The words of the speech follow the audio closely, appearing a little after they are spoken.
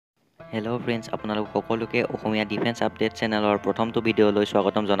Hello' friends, আপোনালোক সকলোকে অসমীয়া defence update চেনেলৰ প্ৰথমটো ভিডিঅ'লৈ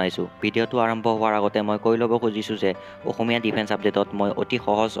স্বাগতম জনাইছোঁ। ভিডিঅ'টো আৰম্ভ হোৱাৰ আগতে মই কৈ ল'ব খুজিছোঁ যে অসমীয়া ডিফেন্স আপডেটত মই অতি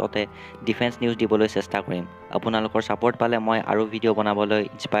সহজতে ডিফেন্স নিউজ দিবলৈ চেষ্টা কৰিম। আপোনালোকৰ ছাপোৰ্ট পালে মই আৰু ভিডিঅ' বনাবলৈ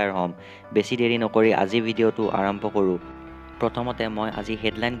ইনস্পায়াৰ হ'ম। বেছি দেৰি নকৰি আজি ভিডিঅ'টো আৰম্ভ কৰোঁ। প্ৰথমতে মই আজি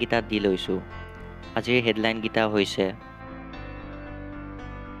হেডলাইনকেইটা দি লৈছোঁ। আজিৰ হেডলাইনকেইটা হৈছে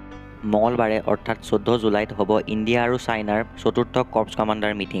মঙলবাৰে অৰ্থাৎ 14 জুলাইত হ'ব ইণ্ডিয়া আৰু চাইনাৰ চতুৰ্থ কৰ্পছ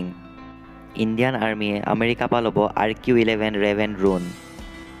কমাণ্ডাৰ মিটিং। ইণ্ডিয়ান আৰ্মিয়ে আমেৰিকাৰ পৰা ল'ব RQ-11 ৰেভেন ড্ৰোন।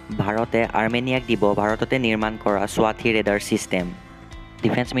 ভাৰতে আৰ্মেনিয়াক দিব ভাৰততে নিৰ্মাণ কৰা স্বাথি radar system.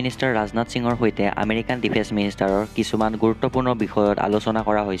 Defence minister Rajnath সিঙৰ সৈতে আমেৰিকান ডিফেন্স মিনিষ্টাৰৰ কিছুমান গুৰুত্বপূৰ্ণ বিষয়ত আলোচনা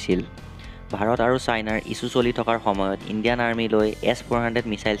কৰা হৈছিল। ভাৰত আৰু চাইনাৰ ইছ্যু চলি থকাৰ সময়ত ইণ্ডিয়ান আৰ্মিলৈ S400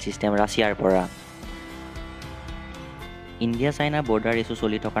 মিছাইল ছিষ্টেম ৰাছিয়াৰ পৰা। ইণ্ডিয়া চাইনা বৰ্ডাৰ ইছ্যু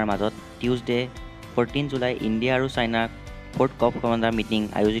চলি থকাৰ মাজত টিউজডে 14 জুলাই ইণ্ডিয়া আৰু China fourth corps commander meeting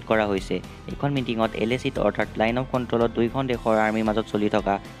আয়োজিত কৰা হৈছে। এইখন মিটিঙত LACত অৰ্থাৎ লাইন অফ কণ্ট্ৰলত দুয়োখন দেশৰ আৰ্মিৰ মাজত চলি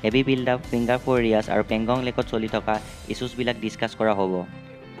থকা heavy build-up, finger four areas আৰু পেংগং লেকত চলি থকা ইছ্যুছবিলাক ডিছকাছ কৰা হ'ব।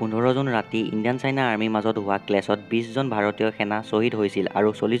 15 জুন ৰাতি ইণ্ডিয়ান চাইনা আৰ্মিৰ মাজত হোৱা ক্লেছত 20 জন ভাৰতীয় সেনা শ্বহীদ হৈছিল আৰু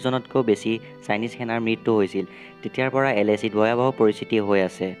 40 জনতকৈও বেছি চাইনিজ সেনাৰ মৃত্যু হৈছিল। তেতিয়াৰ পৰা LACত ভয়াৱহ পৰিস্থিতি হৈ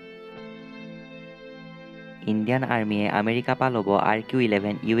আছে। ইণ্ডিয়ান আৰ্মিয়ে আমেৰিকাৰ পৰা ল'ব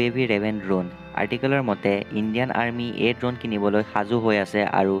RQ-11 UAV ৰেভেন ড্ৰোন। আৰ্টিকলৰ মতে ইণ্ডিয়ান আৰ্মি এই ড্ৰোন কিনিবলৈ সাজু হৈ আছে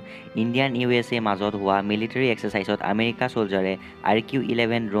আৰু ইণ্ডিয়ান USA মাজত হোৱা মিলিটাৰী এক্সাৰচাইজত আমেৰিকা ছলজাৰে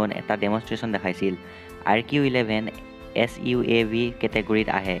RQ-11 ড্ৰোন এটা ডেমনষ্ট্ৰেশ্যন দেখাইছিল। RQ-11 SUAV কেটেগৰীত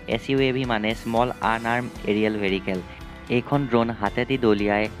আহে। SUAV মানে স্মল আনআৰ্ম এৰিয়েল ভেহিকেল। এইখন ড্ৰোন হাতেদি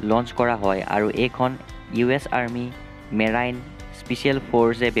দলিয়াই লঞ্চ কৰা হয় আৰু এইখন US army marine special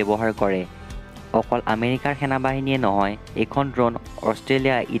forces ব্যৱহাৰ কৰে। অকল আমেৰিকাৰ সেনাবাহিনীয়ে নহয়, এইখন ড্ৰোন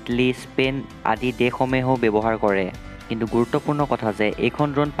অষ্ট্ৰেলিয়া, ইটালী, স্পেইন আদি দেশসমূহেও ব্যৱহাৰ কৰে। কিন্তু গুৰুত্বপূৰ্ণ কথা যে এইখন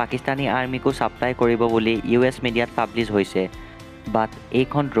ড্ৰোন পাকিস্তানী আৰ্মিকো ছাপ্লাই কৰিব বুলি US মিডিয়াত পাব্লিছ হৈছে। বাট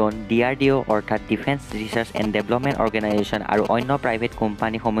এইখন ড্ৰোন DRDO অৰ্থাৎ defence research and development organisation আৰু অন্য প্ৰাইভেট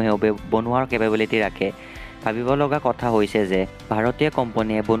কোম্পানীসমূহেও বনোৱাৰ কেপেবিলিটি ৰাখে। ভাবিব লগা কথা হৈছে যে ভাৰতীয়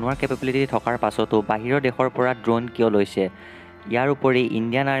কোম্পানীয়ে বনোৱাৰ কেপেবিলিটি থকাৰ পাছতো বাহিৰৰ দেশৰ পৰা ড্ৰোন কিয় লৈছে। ইয়াৰ উপৰি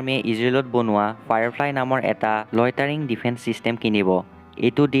ইণ্ডিয়ান আৰ্মিয়ে ইজৰাইলত বনোৱা ফায়াৰফ্লাই নামৰ এটা লয়টাৰিং ডিফেন্স ছিষ্টেম কিনিব।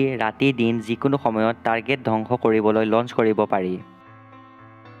 এইটো দি ৰাতি দিন যিকোনো সময়ত টাৰ্গেট ধ্বংস কৰিবলৈ লঞ্চ কৰিব পাৰি।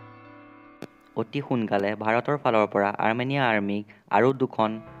 অতি সোনকালে ভাৰতৰ ফালৰ পৰা আৰ্মেনিয়া আৰ্মিক আৰু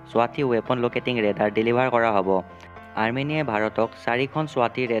 2খন স্বাথি ৱেপন লোকেটিং ৰেডাৰ ডেলিভাৰ কৰা হ'ব। আৰ্মেনিয়াই ভাৰতক 4খন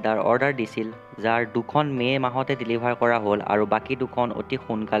স্বাথি ৰেডাৰ অৰ্ডাৰ দিছিল, যাৰ 2খন মে' মাহতে ডেলিভাৰ কৰা হ'ল আৰু বাকী 2খন অতি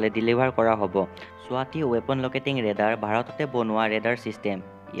সোনকালে ডেলিভাৰ কৰা হ'ব। স্বাথি ৱেপন লোকেটিং ৰেডাৰ ভাৰততে বনোৱা ৰেডাৰ ছিষ্টেম।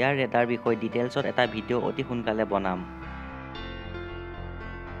 ইয়াৰ ৰেডাৰ বিষয়ে ডিটেইলছত এটা ভিডিঅ' অতি সোনকালে বনাম।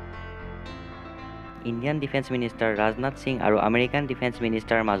 Indian defence minister Rajnath Singh আৰু আমেৰিকান ডিফেন্স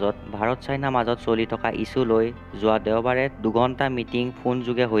মিনিষ্টাৰৰ মাজত ভাৰত চাইনাৰ মাজত চলি থকা ইছ্যু লৈ যোৱা দেওবাৰে 2 ঘণ্টা মিটিং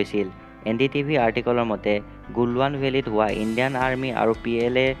ফোনযোগে হৈছিল। NDTV আৰ্টিকলৰ মতে গুলৱান ভেলীত হোৱা ইণ্ডিয়ান আৰ্মি আৰু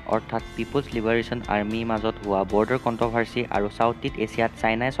PLA অৰ্থাৎ পিপলছ লিবাৰেশ্যন আৰ্মিৰ মাজত হোৱা বৰ্ডাৰ কণ্ট্ৰভাৰ্চি আৰু চাউথ ইষ্ট এছিয়াত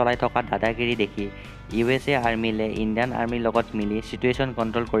চাইনাই চলাই থকা দাদাগিৰি দেখি USA আৰ্মিলে ইণ্ডিয়ান আৰ্মিৰ লগত মিলি চিটুৱেশ্যন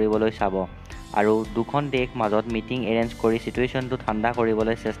কণ্ট্ৰল কৰিবলৈ চাব আৰু 2খন দেশ মাজত মিটিং এৰেঞ্জ কৰি চিটুৱেশ্যনটো ঠাণ্ডা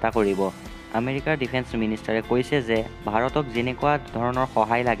কৰিবলৈ চেষ্টা কৰিব। আমেৰিকাৰ ডিফেন্স মিনিষ্টাৰে কৈছে যে ভাৰতক যেনেকুৱা ধৰণৰ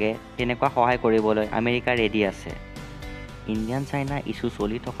সহায় লাগে তেনেকুৱা সহায় কৰিবলৈ আমেৰিকা ৰেডি আছে। ইণ্ডিয়ান চাইনা ইছ্যু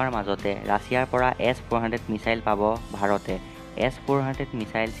চলি থকাৰ মাজতে ৰাছিয়াৰ পৰা S400 মিছাইল পাব ভাৰতে। S400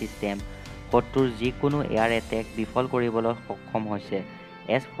 মিছাইল ছিষ্টেম শত্ৰুৰ যিকোনো এয়াৰ এটেক বিফল কৰিবলৈ সক্ষম হৈছে।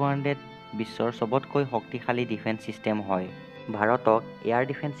 S400 বিশ্বৰ চবতকৈ শক্তিশালী ডিফেন্স ছিষ্টেম হয়। ভাৰতক এয়াৰ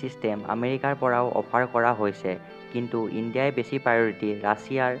ডিফেন্স ছিষ্টেম আমেৰিকাৰ পৰাও অফাৰ কৰা হৈছে, কিন্তু ইণ্ডিয়াই বেছি প্ৰায়ৰিটি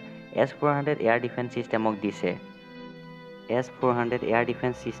ৰাছিয়াৰ S400 এয়াৰ ডিফেন্স ছিষ্টেমক দিছে। S400 এয়াৰ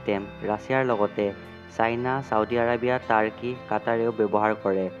ডিফেন্স ছিষ্টেম ৰাছিয়াৰ লগতে চাইনা, ছাউদি আৰবিয়া, টাৰ্কি, কাটাৰেও ব্যৱহাৰ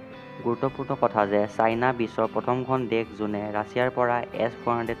কৰে। গুৰুত্বপূৰ্ণ কথা যে চাইনা বিশ্বৰ প্ৰথমখন দেশ যোনে ৰাছিয়াৰ পৰা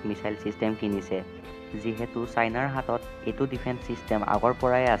S400 মিছাইল ছিষ্টেম কিনিছে। যিহেতু চাইনাৰ হাতত এইটো ডিফেন্স ছিষ্টেম আগৰ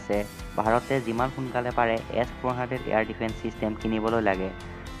পৰাই আছে, ভাৰতে যিমান সোনকালে পাৰে S400 এয়াৰ ডিফেন্স ছিষ্টেম কিনিবলৈ লাগে।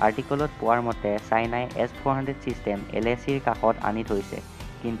 আৰ্টিকলত পোৱাৰ মতে চাইনাই S400 ছিষ্টেম LACৰ কাষত আনি থৈছে,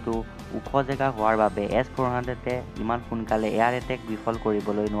 কিন্তু ওখ জেগা হোৱাৰ বাবে S400 ইমান সোনকালে এয়াৰ এটেক বিফল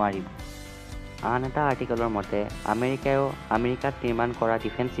কৰিবলৈ নোৱাৰিব। আন এটা আৰ্টিকলৰ মতে আমেৰিকায়ো আমেৰিকাত নিৰ্মাণ কৰা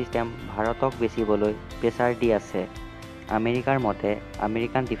ডিফেন্স ছিষ্টেম ভাৰতক বেচিবলৈ প্ৰেছাৰ দি আছে। আমেৰিকাৰ মতে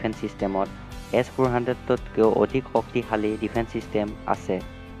আমেৰিকান ডিফেন্স ছিষ্টেমত S400তকৈও অধিক শক্তিশালী ডিফেন্স ছিষ্টেম আছে।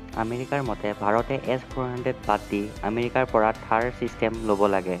 আমেৰিকাৰ মতে ভাৰতে S400 বাদ দি আমেৰিকাৰ পৰা থাৰ ছিষ্টেম ল'ব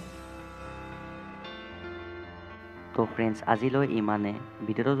লাগে। তো ফ্ৰেণ্ডছ, আজিলৈ ইমানে।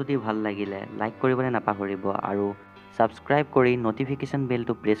 ভিডিঅ'টো যদি ভাল লাগিলে লাইক কৰিবলৈ নাপাহৰিব আৰু সাবস্ক্ৰাইব কৰি নটিফিকেশ্যন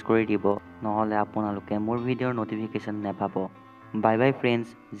বেলটো প্ৰেছ কৰি দিব নহলে আপোনালোকে মোৰ ভিডিঅ'ৰ নটিফিকেশ্যন নেপাব বাই বাই ফ্ৰেণ্ডছ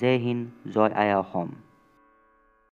জয় হিন্দ জয় আই অসম